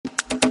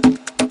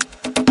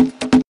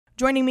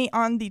Joining me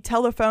on the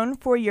telephone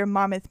for your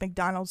Monmouth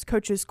McDonald's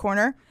Coaches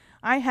Corner,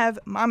 I have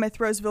Monmouth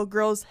Roseville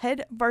Girls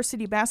head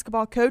varsity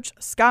basketball coach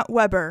Scott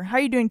Weber. How are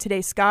you doing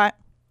today, Scott?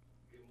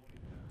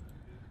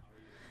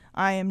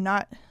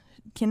 Cannot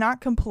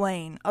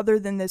complain other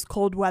than this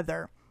cold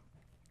weather.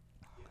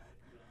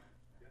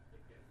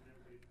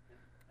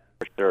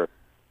 For sure.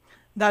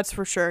 That's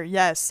for sure,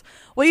 yes.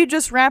 Well, you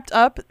just wrapped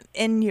up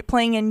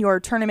playing in your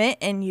tournament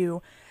and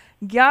you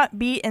got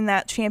beat in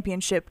that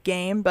championship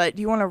game, but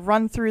do you want to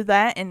run through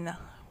that and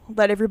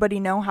let everybody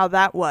know how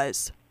that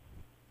was?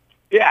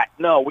 Yeah,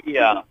 no,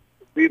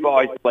 we've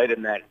always played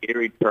in that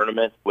Erie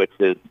tournament, which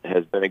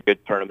has been a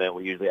good tournament.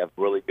 We usually have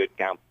really good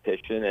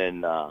competition,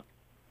 and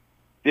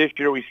this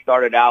year we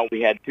started out.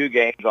 We had two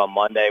games on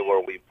Monday where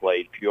we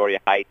played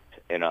Peoria Heights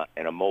and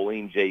a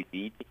Moline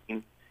JV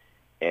team,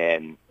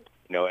 and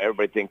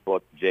everybody thinks well,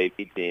 it's a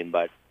JV team,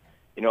 but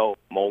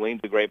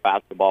Moline's a great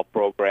basketball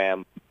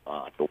program.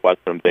 It's a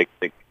Western Big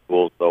Six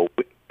school, so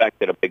we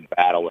expected a big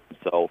battle. And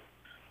so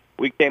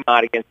we came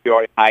out against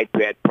Peoria Heights.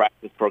 We had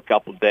practice for a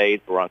couple of days.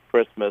 We're on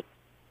Christmas.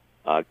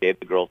 Gave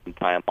the girls some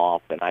time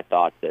off, and I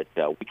thought that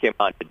we came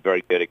out and did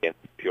very good against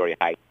Peoria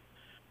Heights.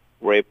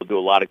 We were able to do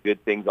a lot of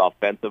good things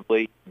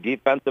offensively.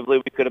 Defensively,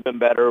 we could have been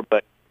better,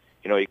 but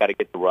you got to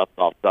get the rust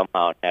off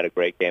somehow. And had a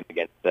great game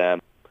against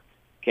them.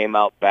 Came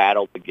out,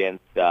 battled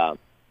against the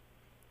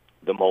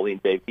Moline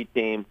JV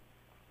team.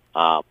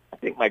 I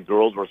think my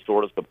girls were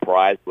sort of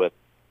surprised with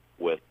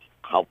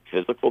how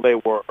physical they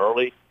were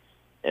early,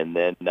 and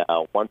then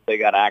once they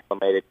got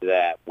acclimated to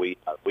that, we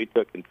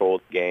took control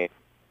of the game,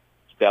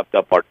 stepped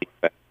up our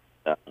defense,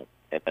 and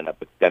ended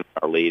up extending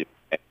our lead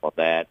on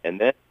that. And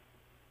then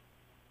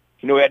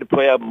we had to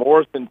play a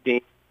Morrison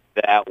team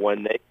that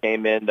when they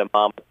came into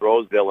Monmouth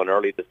Roseville in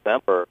early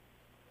December,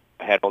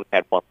 only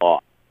had one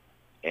loss,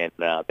 and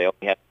they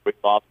only had 3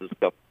 losses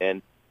coming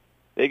in.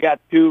 They got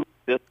 2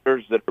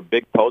 sisters that are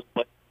big post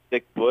players,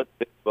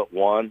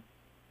 6'1",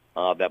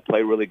 that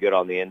play really good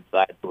on the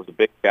inside. So it was a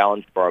big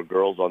challenge for our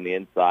girls on the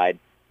inside.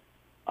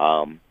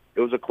 It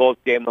was a close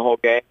game the whole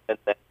game, and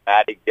then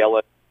Maddie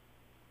Gillis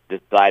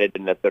decided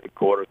in the third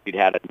quarter he'd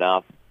had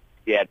enough.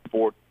 He had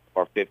 14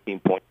 or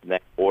 15 points in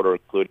that quarter,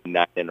 including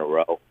 9 in a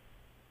row.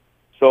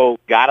 So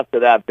got us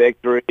to that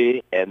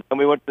victory, and then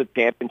we went to the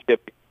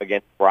championship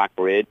against Rock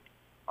Ridge.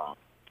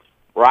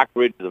 Rock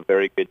Ridge is a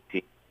very good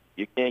team.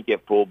 You can't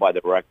get fooled by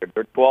the record.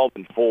 They're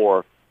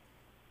 12-4,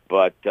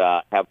 but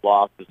have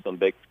lost to some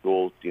big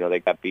schools. They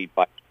got beat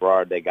by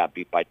Sherrard, they got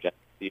beat by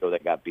Geneseo, they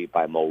got beat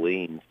by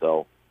Moline.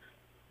 So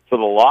the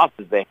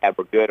losses they had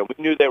were good, and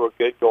we knew they were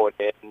good going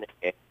in.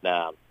 And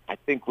I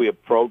think we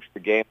approached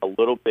the game a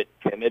little bit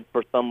timid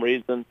for some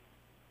reason,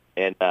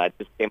 and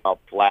just came out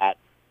flat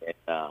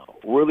and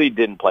really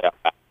didn't play a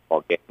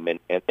basketball game.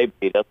 And they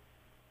beat us,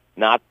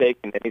 not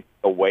taking anything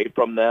away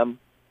from them.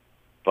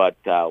 But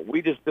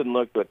we just didn't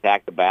look to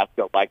attack the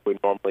basket like we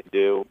normally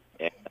do,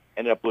 and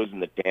ended up losing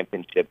the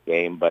championship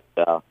game. But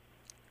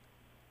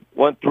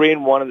went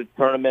 3-1 in the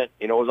tournament.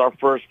 It was our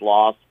first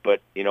loss,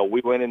 but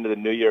we went into the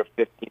new year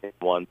 15-1,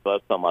 so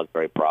that's something I was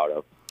very proud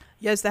of.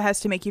 Yes, that has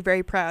to make you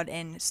very proud,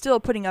 and still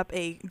putting up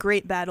a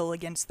great battle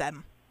against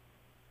them.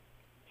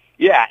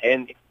 Yeah,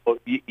 and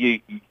you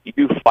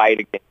fight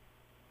against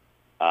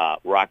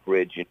Rock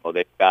Ridge.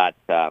 They've got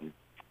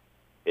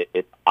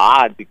it's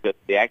odd because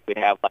they actually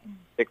have like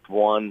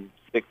 6'1",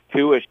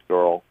 6'2"-ish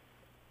girl,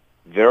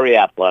 very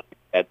athletic,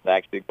 that's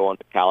actually going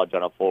to college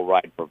on a full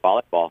ride for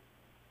volleyball,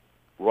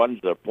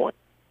 runs their point.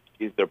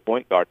 She's their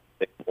point guard,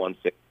 6'1",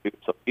 6'2",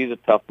 so she's a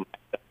tough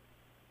matchup.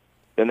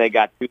 Then they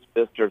got 2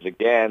 sisters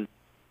again.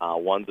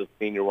 One's a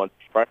senior, one's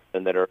a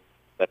freshman that are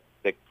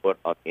 6 foot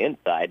on the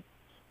inside.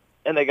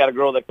 And they got a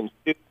girl that can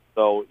shoot,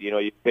 so,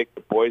 you pick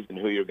the poison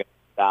who you're going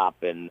to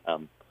stop. And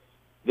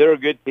they're a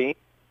good team.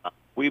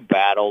 We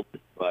battled,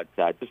 but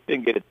just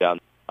didn't get it done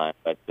this time.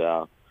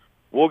 But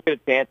we'll get a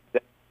chance. As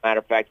a matter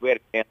of fact, we had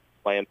a chance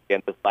to play them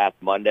again this last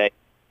Monday.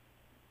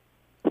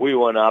 We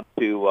went up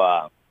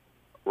to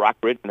Rock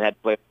Ridge and had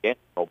to play again,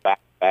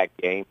 back-to-back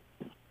game.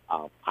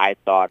 I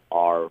thought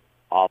our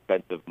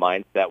offensive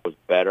mindset was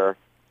better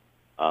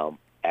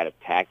at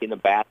attacking the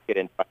basket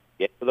and trying to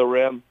get to the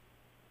rim.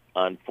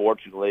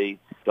 Unfortunately,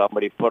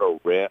 somebody put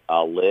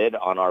a lid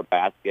on our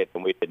basket,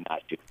 and we did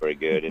not shoot very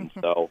good. And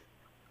so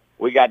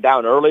we got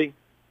down early.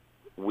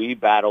 We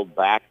battled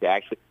back to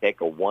actually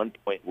take a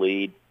 1-point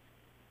lead,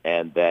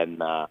 and then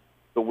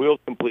the wheels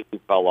completely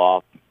fell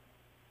off.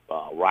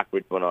 Rock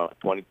Ridge went on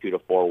a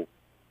 22-4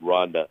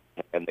 run to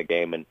end the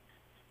game and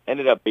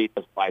ended up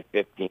beating us by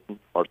 15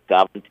 or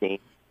 17.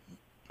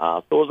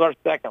 So it was our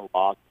second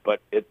loss, but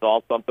it's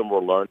all something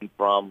we're learning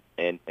from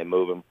and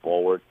moving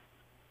forward.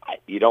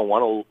 You don't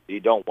want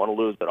to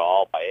lose at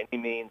all by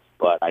any means,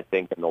 but I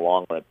think in the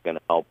long run it's going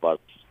to help us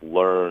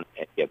learn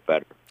and get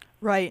better.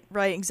 Right,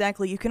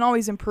 exactly. You can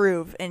always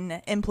improve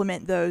and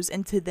implement those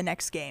into the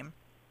next game.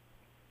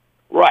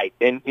 Right,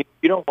 and you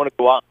don't want to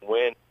go out and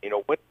win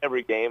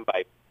every game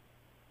by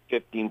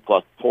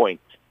 15-plus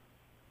points.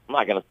 I'm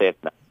not going to say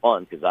it's not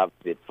fun because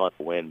obviously it's fun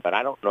to win, but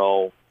I don't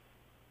know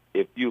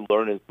if you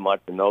learn as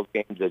much in those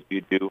games as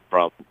you do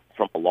from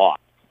from a loss,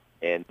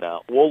 and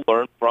we'll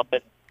learn from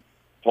it.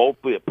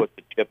 Hopefully it puts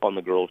a chip on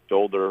the girls'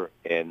 shoulder,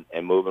 and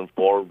moving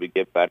forward we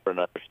get better and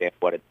understand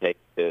what it takes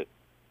to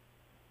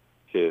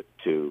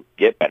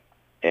get better.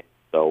 And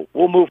so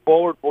we'll move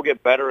forward, we'll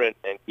get better, and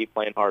keep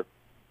playing hard.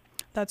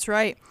 That's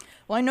right.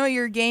 Well, I know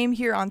your game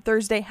here on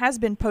Thursday has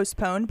been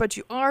postponed, but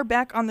you are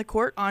back on the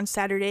court on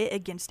Saturday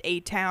against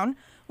A-Town.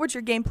 What's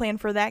your game plan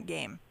for that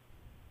game?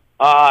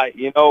 Coach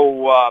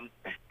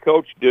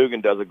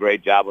Dugan does a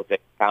great job with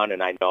A-Town,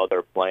 and I know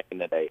they're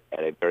playing at a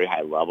very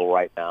high level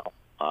right now.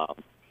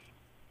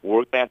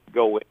 We're going to have to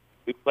go in.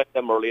 We played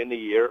them early in the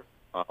year.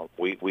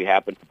 We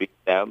happened to beat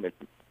them, and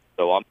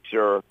so I'm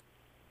sure,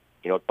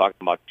 talking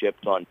about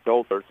chips on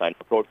shoulders, I know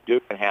Coach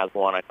Dugan has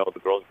one. I know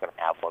the girls are going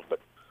to have one, but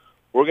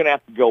we're going to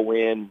have to go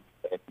in,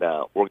 and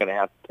we're going to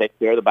have to take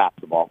care of the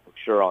basketball for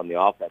sure on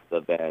the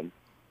offensive end.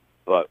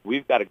 But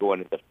we've got to go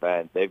in and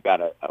defend. They've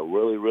got a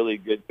really, really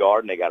good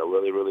guard, and they got a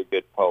really, really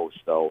good post.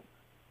 So,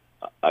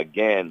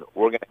 again,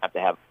 we're going to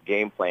have a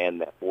game plan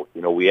that,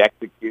 we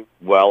execute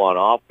well on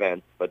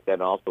offense, but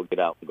then also get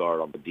out and guard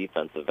on the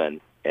defensive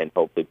end and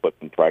hopefully put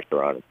some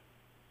pressure on it.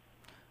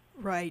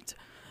 Right.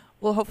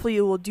 Well, hopefully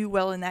you will do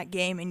well in that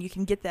game, and you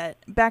can get that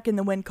back in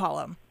the win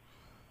column.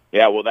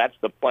 Yeah, well, that's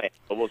the plan.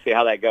 So we'll see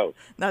how that goes.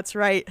 That's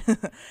right.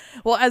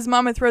 Well, as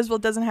Monmouth Roseville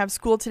doesn't have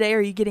school today,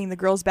 are you getting the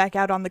girls back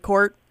out on the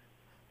court?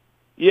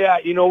 Yeah,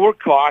 we're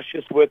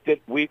cautious with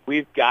it.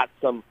 We've got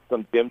some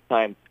gym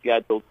time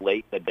scheduled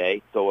late in the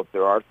day, so if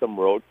there are some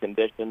road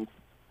conditions,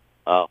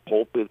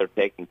 hopefully they're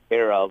taken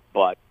care of.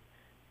 But,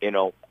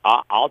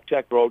 I'll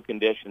check road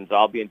conditions.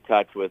 I'll be in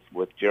touch with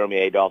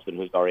Jeremy Adolphson,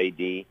 who's our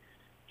AD,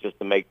 just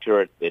to make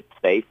sure it's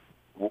safe.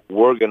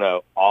 We're going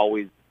to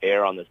always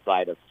err on the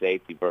side of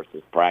safety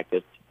versus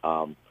practice.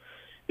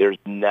 There's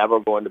never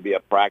going to be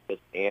a practice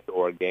and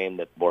or a game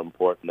that's more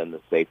important than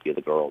the safety of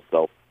the girls.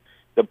 So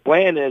the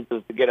plan is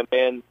to get them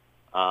in,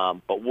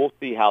 but we'll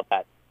see how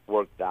that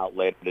works out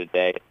later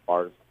today as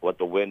far as what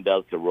the wind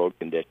does to road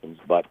conditions.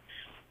 But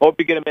hope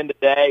you get them in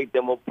today,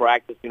 then we'll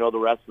practice, the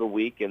rest of the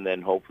week, and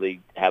then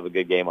hopefully have a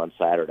good game on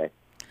Saturday.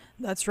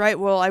 That's right.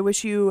 Well, I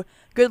wish you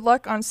good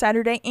luck on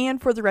Saturday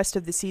and for the rest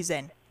of the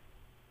season.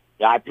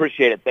 Yeah, I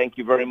appreciate it. Thank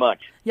you very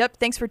much. Yep.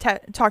 Thanks for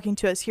talking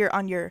to us here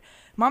on your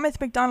Monmouth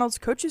McDonald's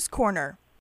Coach's Corner.